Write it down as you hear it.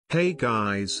Hey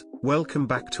guys, welcome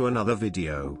back to another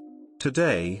video.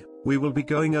 Today, we will be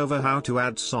going over how to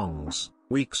add songs,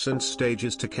 weeks and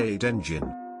stages to KADE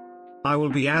engine. I will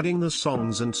be adding the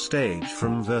songs and stage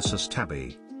from Versus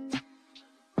tabby.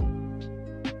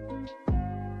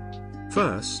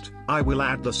 First, I will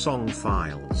add the song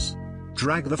files.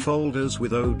 Drag the folders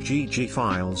with OGG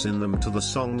files in them to the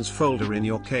songs folder in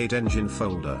your KADE engine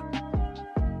folder.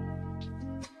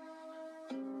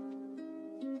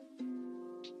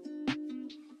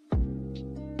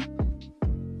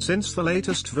 Since the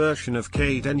latest version of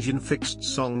KADE engine fixed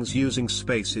songs using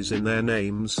spaces in their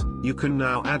names, you can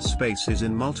now add spaces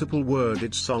in multiple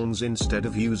worded songs instead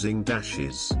of using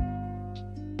dashes.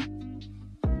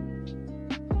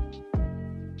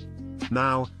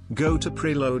 Now, go to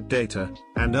preload data,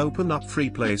 and open up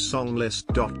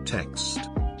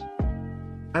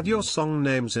freeplaysonglist.txt. Add your song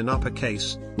names in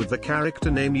uppercase, with the character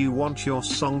name you want your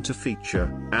song to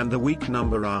feature, and the week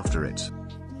number after it.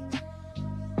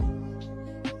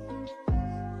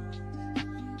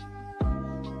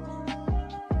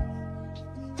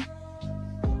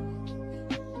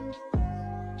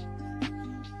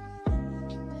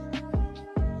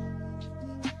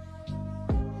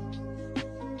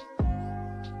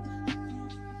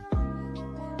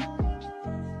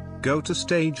 Go to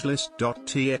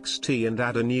stagelist.txt and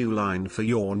add a new line for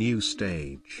your new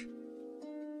stage.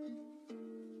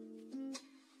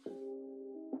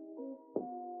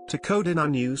 To code in a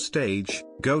new stage,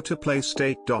 go to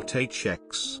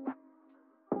playstate.hx.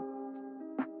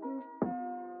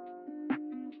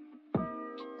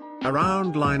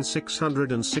 Around line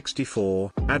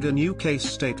 664, add a new case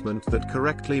statement that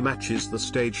correctly matches the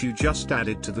stage you just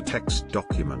added to the text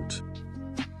document.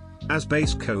 As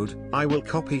base code, I will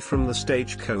copy from the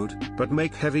stage code, but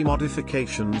make heavy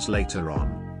modifications later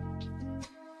on.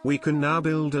 We can now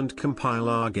build and compile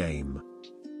our game.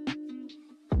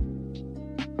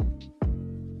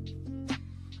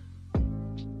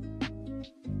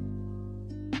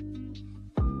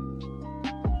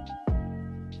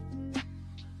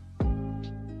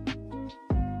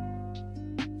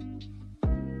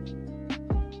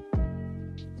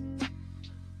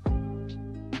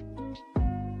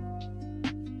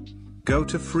 Go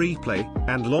to Freeplay,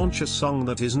 and launch a song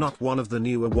that is not one of the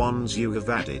newer ones you have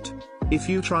added. If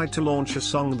you try to launch a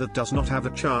song that does not have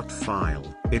a chart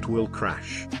file, it will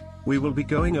crash. We will be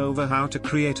going over how to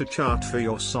create a chart for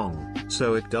your song,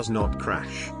 so it does not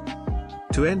crash.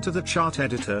 To enter the chart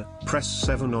editor, press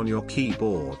 7 on your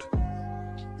keyboard.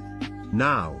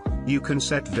 Now, you can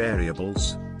set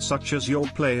variables, such as your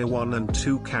player 1 and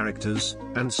 2 characters,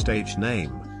 and stage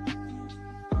name.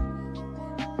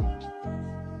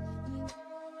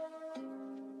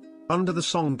 Under the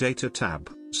Song Data tab,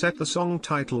 set the song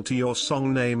title to your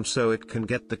song name so it can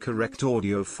get the correct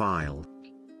audio file.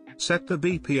 Set the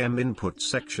BPM input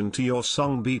section to your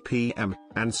song BPM,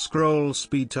 and scroll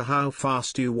speed to how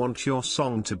fast you want your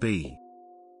song to be.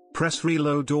 Press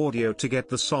Reload Audio to get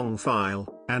the song file,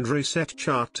 and reset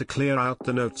chart to clear out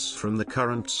the notes from the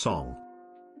current song.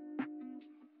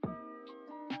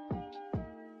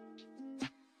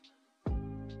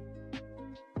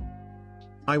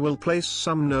 I will place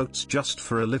some notes just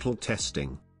for a little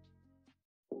testing.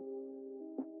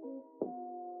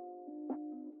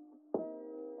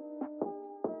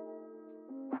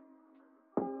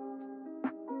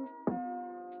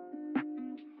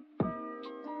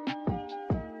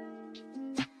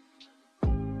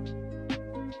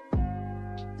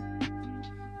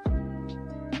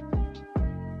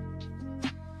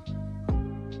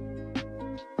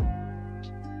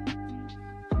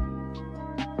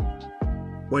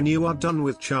 When you are done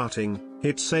with charting,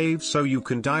 hit save so you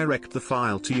can direct the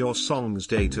file to your songs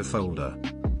data folder.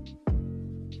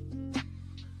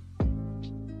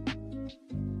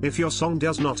 If your song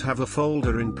does not have a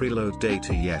folder in preload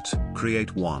data yet,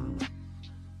 create one.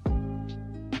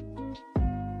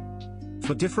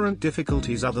 For different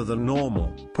difficulties other than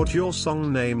normal, put your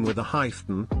song name with a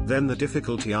hyphen, then the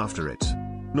difficulty after it.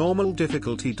 Normal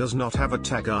difficulty does not have a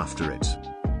tag after it.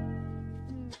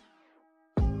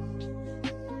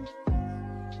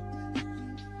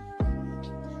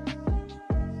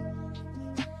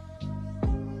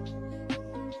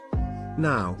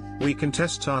 Now, we can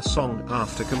test our song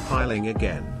after compiling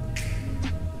again.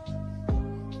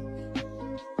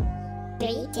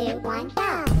 3, 2, 1,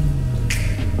 go!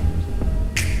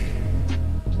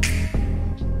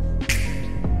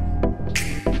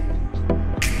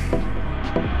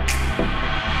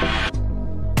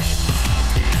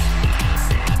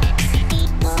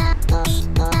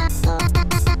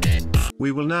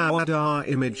 We will now add our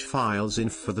image files in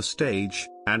for the stage,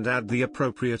 and add the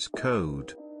appropriate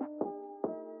code.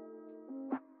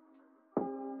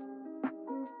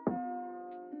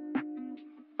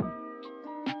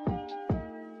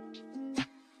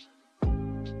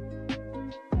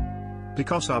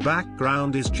 Because our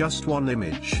background is just one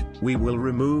image, we will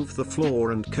remove the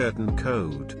floor and curtain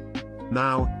code.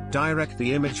 Now, direct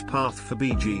the image path for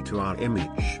BG to our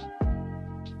image.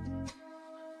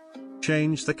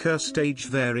 Change the cur stage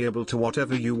variable to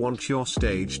whatever you want your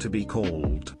stage to be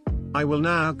called. I will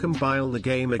now compile the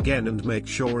game again and make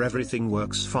sure everything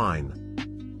works fine.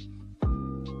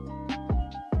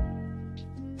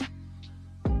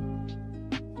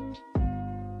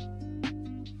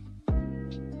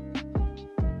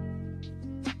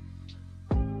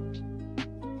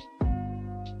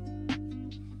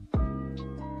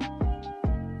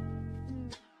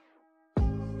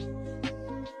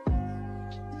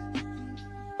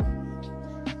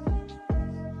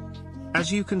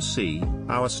 As you can see,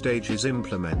 our stage is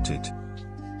implemented.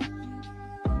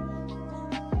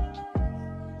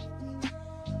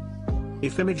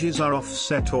 If images are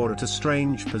offset or at a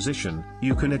strange position,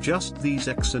 you can adjust these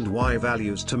X and Y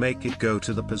values to make it go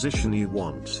to the position you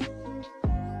want.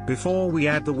 Before we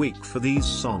add the week for these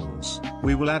songs,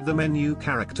 we will add the menu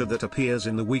character that appears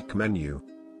in the week menu.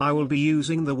 I will be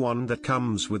using the one that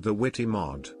comes with the Witty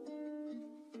mod.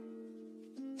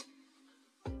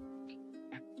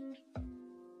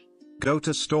 Go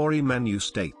to Story menu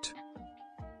state.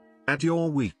 Add your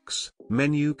weeks,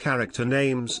 menu character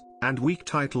names, and week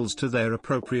titles to their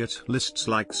appropriate lists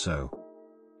like so.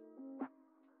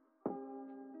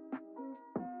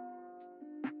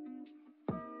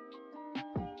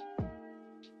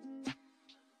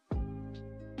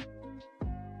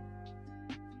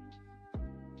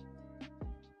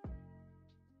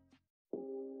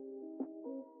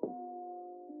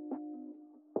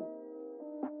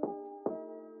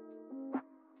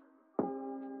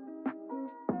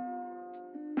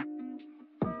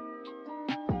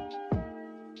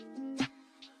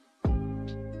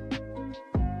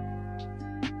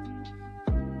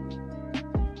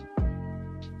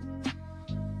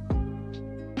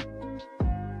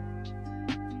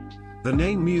 The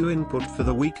name you input for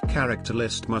the week character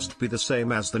list must be the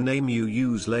same as the name you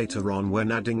use later on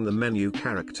when adding the menu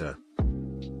character.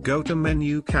 Go to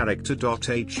menu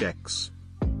character.hx.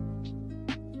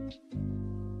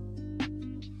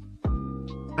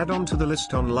 Add on to the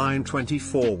list on line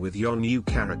 24 with your new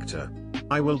character.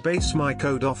 I will base my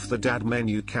code off the DAD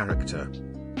menu character.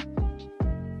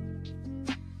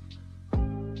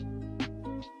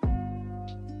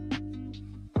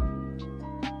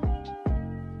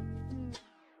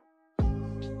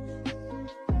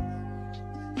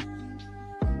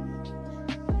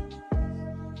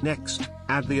 Next,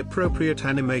 add the appropriate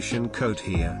animation code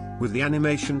here, with the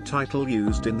animation title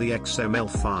used in the XML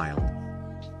file.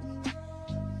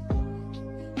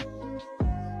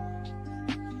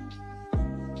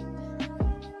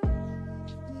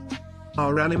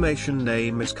 Our animation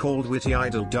name is called Witty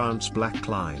Idle Dance Black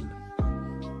Line.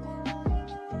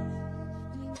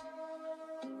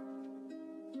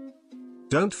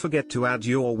 Don't forget to add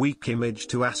your week image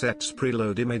to Assets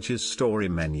Preload Images Story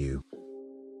menu.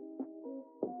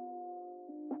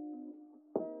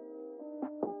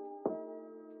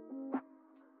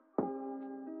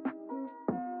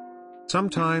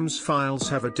 Sometimes files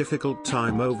have a difficult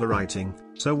time overwriting,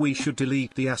 so we should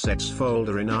delete the assets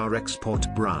folder in our export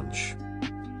branch.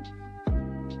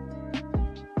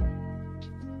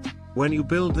 When you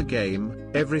build the game,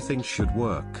 everything should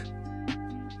work.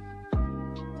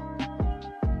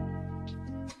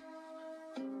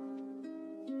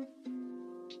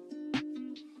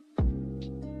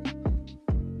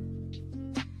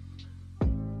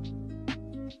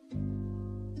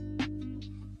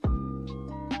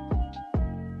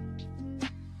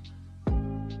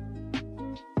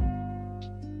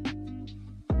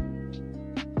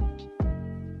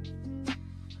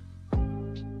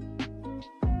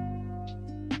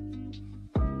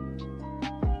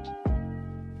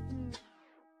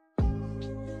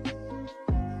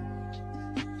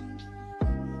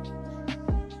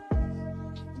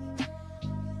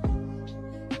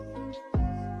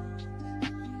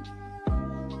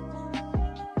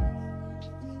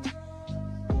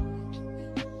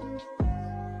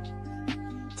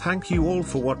 Thank you all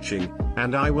for watching,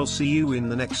 and I will see you in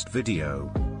the next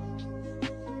video.